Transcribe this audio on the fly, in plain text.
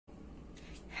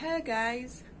Hello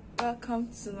guys, welcome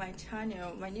to my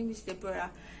channel. My name is Deborah,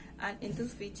 and in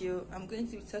this video I'm going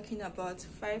to be talking about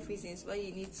 5 reasons why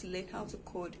you need to learn how to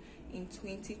code in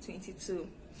 2022.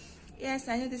 Yes,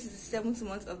 I know this is the 7th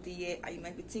month of the year and you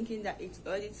might be thinking that it's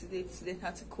early too late to learn how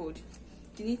to code.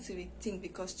 You need to rethink,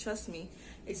 because trust me,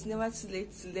 it's never too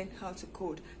late to learn how to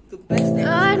code. The best thing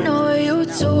I know you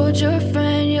told your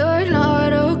friend you're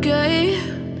not okay,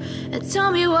 and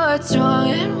tell me what's wrong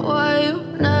and why you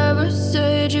never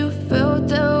said you felt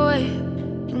that way.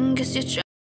 And guess you're trying.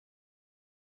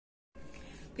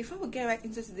 Before we get right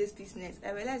into today's business,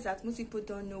 I realize that most people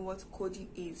don't know what coding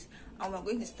is, and we're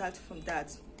going to start from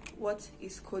that. What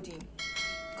is coding?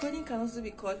 Coding can also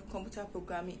be called computer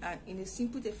programming, and in a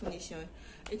simple definition,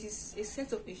 it is a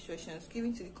set of instructions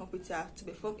given to the computer to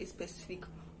perform a specific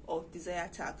or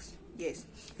desired task. Yes,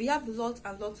 we have lots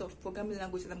and lots of programming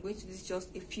languages, and I'm going to use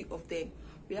just a few of them.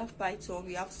 We have Python,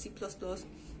 we have C++,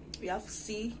 we have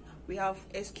C, we have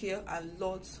SQL, and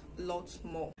lots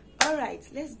more. Alright,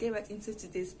 let's get right into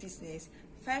today's business.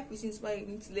 5 reasons why you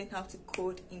need to learn how to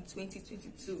code in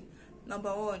 2022. Number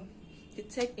 1, the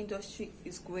tech industry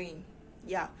is growing.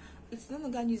 Yeah, it's no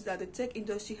longer news that the tech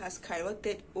industry has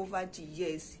skyrocketed over the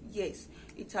years. Yes,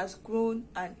 it has grown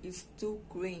and is still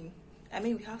growing. I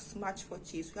mean, we have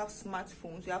smartwatches, we have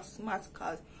smartphones, we have smart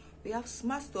cars, we have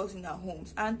smart stores in our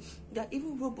homes, and there are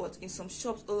even robots in some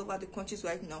shops all over the countries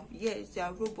right now. Yes, there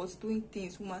are robots doing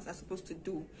things humans are supposed to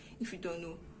do. If you don't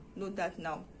know that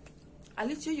now. And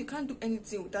literally, you can't do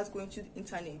anything without going to the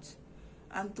internet.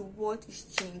 And the world is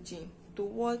changing. The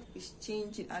world is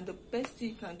changing, and the best thing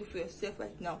you can do for yourself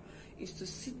right now is to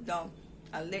sit down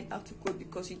and learn how to code,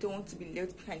 because you don't want to be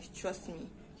left behind. Trust me,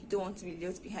 you don't want to be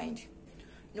left behind.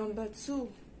 Number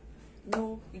 2,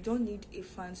 no, you don't need a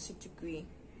fancy degree.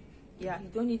 Yeah, you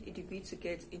don't need a degree to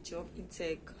get a job in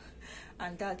tech,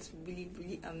 and that's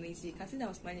really amazing. You can see that I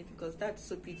was smiling because that's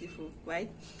so beautiful, right?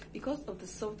 Because of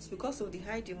the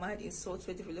high demand in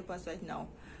software developers right now,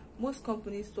 most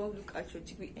companies don't look at your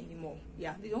degree anymore.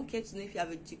 Yeah, they don't care to know if you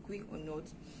have a degree or not.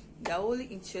 They're only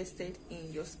interested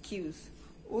in your skills,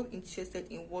 all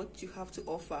interested in what you have to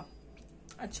offer.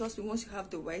 And trust me, once you have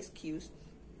the right skills,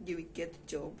 you will get the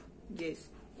job. Yes,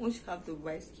 once you have the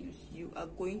right skills, you are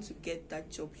going to get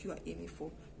that job you are aiming for.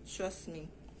 Trust me.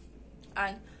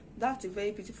 And that's a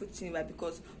very beautiful thing, right?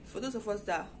 Because for those of us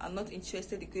that are not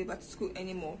interested in going back to school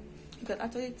anymore, you can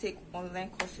actually take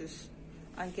online courses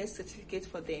and get certificates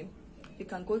for them. You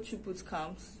can go through boot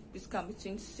camps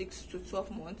between 6 to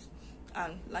 12 months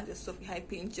and land yourself a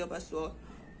high-paying job as well.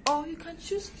 Or you can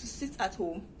choose to sit at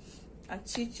home and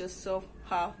teach yourself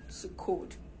how to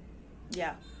code.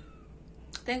 Yeah,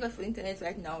 thank God for the internet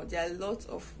right now. There are lots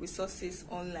of resources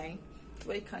online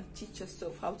where you can teach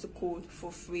yourself how to code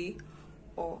for free,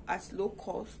 or at low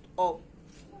cost, or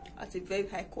at a very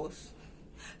high cost.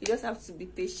 You just have to be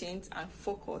patient and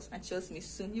focus, and trust me,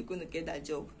 soon you're going to get that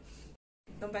job.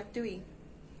 Number 3,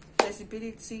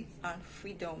 flexibility and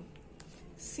freedom.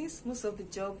 Since most of the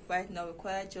jobs right now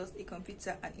require just a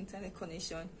computer and internet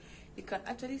connection, you can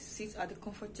actually sit at the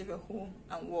comfort of your home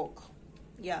and work.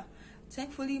 Yeah,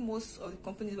 thankfully most of the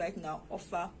companies right now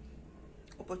offer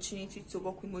opportunity to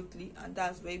work remotely, and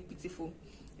that's very beautiful.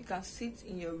 You can sit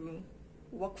in your room,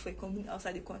 work for a company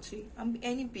outside the country, and be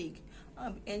earning big,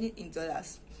 and be earning in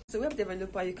dollars. As a web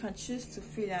developer, you can choose to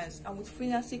freelance, and with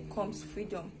freelancing comes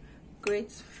freedom,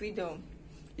 great freedom.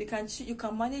 You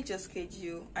can manage your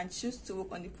schedule and choose to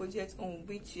work on the project on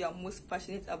which you are most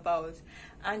passionate about,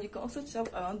 and you can also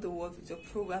travel around the world with your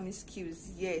programming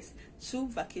skills. Yes, through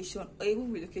vacation or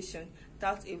even relocation.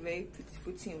 That's a very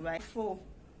beautiful thing, right? 4,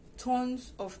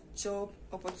 tons of job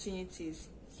opportunities.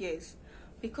 Yes,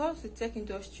 because the tech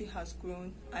industry has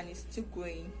grown and is still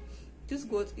growing, this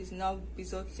growth is now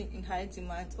resulting in high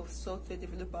demand of software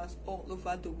developers all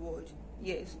over the world.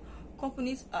 Yes,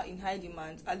 companies are in high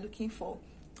demand, are looking for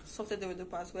software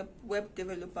developers, web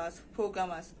developers,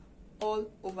 programmers all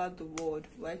over the world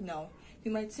right now.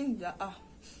 You might think that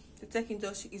the tech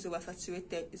industry is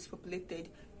oversaturated, it's populated.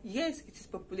 Yes, it is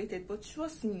populated, but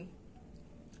trust me,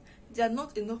 there are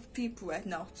not enough people right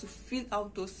now to fill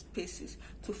out those spaces,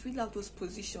 to fill out those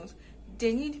positions.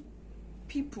 They need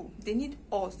people, they need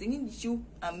us, they need you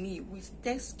and me with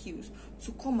tech skills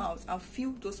to come out and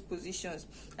fill those positions.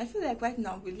 I feel like right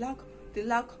now they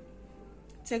lack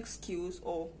tech skills,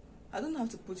 or I don't know how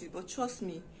to put it, but trust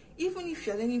me, even if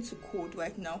you're learning to code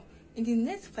right now, in the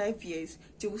next 5 years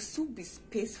there will still be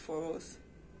space for us.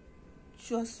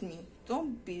 Trust me,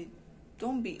 don't be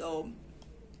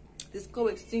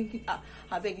discouraged thinking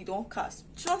I beg you don't cast.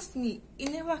 Trust me, it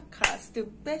never cast. The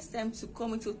best time to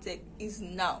come into tech is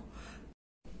now.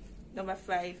 Number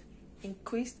 5,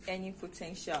 increased earning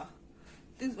potential.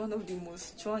 This is one of the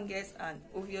most strongest and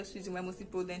obvious reasons why most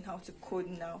people learn how to code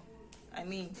now. I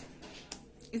mean,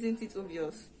 isn't it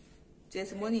obvious?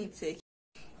 There's money in tech.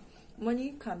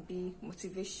 Money can be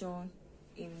motivation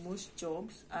in most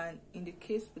jobs, and in the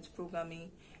case with programming,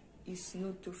 it's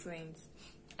no different.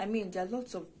 I mean, there are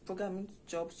lots of programming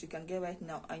jobs you can get right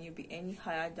now, and you'll be earning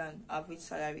higher than average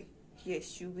salary.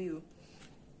 Yes, you will.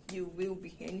 You will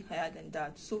be earning higher than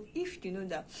that. So if you know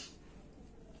that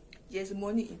there's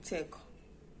money in tech,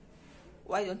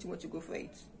 why don't you want to go for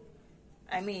it?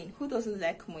 I mean, who doesn't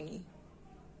like money?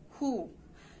 Who?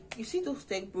 You see those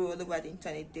tech bros all over the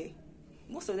internet there.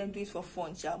 Most of them do it for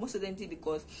fun, yeah. Most of them do it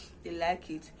because they like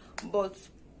it. But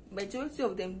majority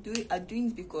of them are doing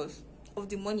it because of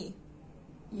the money.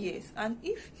 Yes. And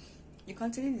if you can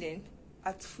actually learn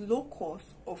at low cost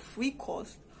or free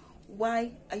cost,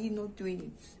 why are you not doing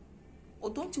it? Or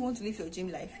don't you want to live your dream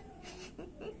life?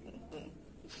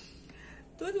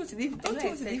 Don't you want to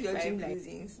live your dream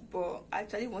life? But I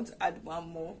actually want to add one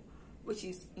more, which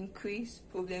is increase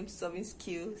problem solving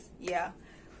skills. Yeah,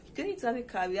 you don't need to have a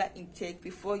career in tech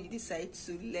before you decide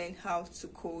to learn how to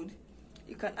code.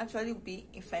 You can actually be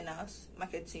in finance,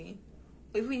 marketing,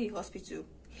 or even in hospital,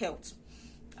 health,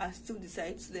 and still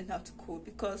decide to learn how to code,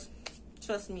 because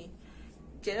trust me,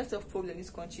 there are lots of problems this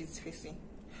country is facing.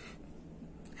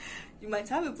 You might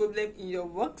have a problem in your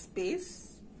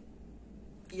workspace,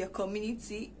 in your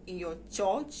community, in your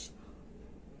church,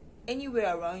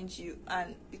 anywhere around you,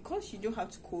 and because you don't have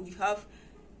to code, you have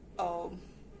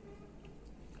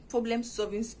problem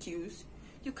solving skills,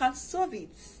 you can solve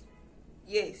it.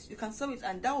 Yes, you can solve it,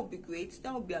 and that would be great.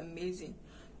 That would be amazing.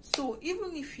 So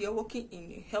even if you're working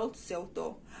in a health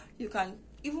sector, you can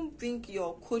even bring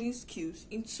your coding skills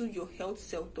into your health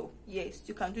sector. Yes,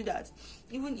 you can do that.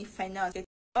 Even in finance.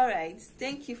 Alright,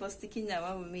 thank you for sticking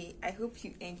around with me. I hope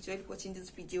you enjoyed watching this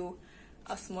video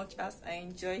as much as I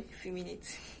enjoyed filming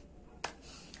it.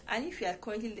 And if you are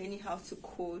currently learning how to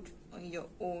code on your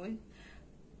own,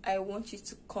 I want you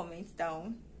to comment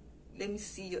down. Let me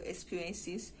see your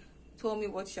experiences. Tell me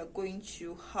what you're going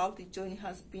through, how the journey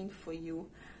has been for you.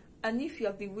 And if you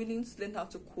have been willing to learn how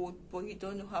to code but you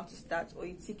don't know how to start, or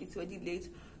you think it's already late,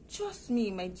 trust me,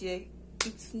 my dear,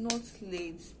 it's not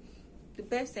late. The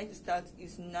best time to start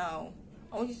is now.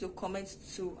 I want you to comment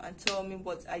too and tell me,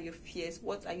 what are your fears,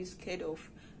 what are you scared of?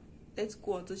 Let's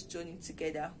go on this journey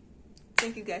together.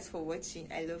 Thank you guys for watching.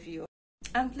 I love you,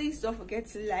 and please don't forget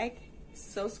to like,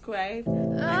 subscribe.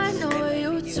 I know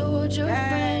you told your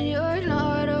friend you're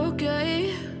not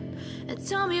okay, and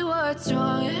tell me what's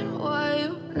wrong and why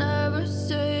you never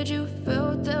said you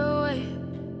felt that way.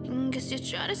 And guess you're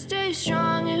trying to stay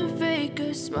strong and fake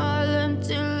a smile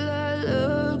until I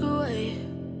look away,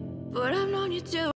 but I've known you too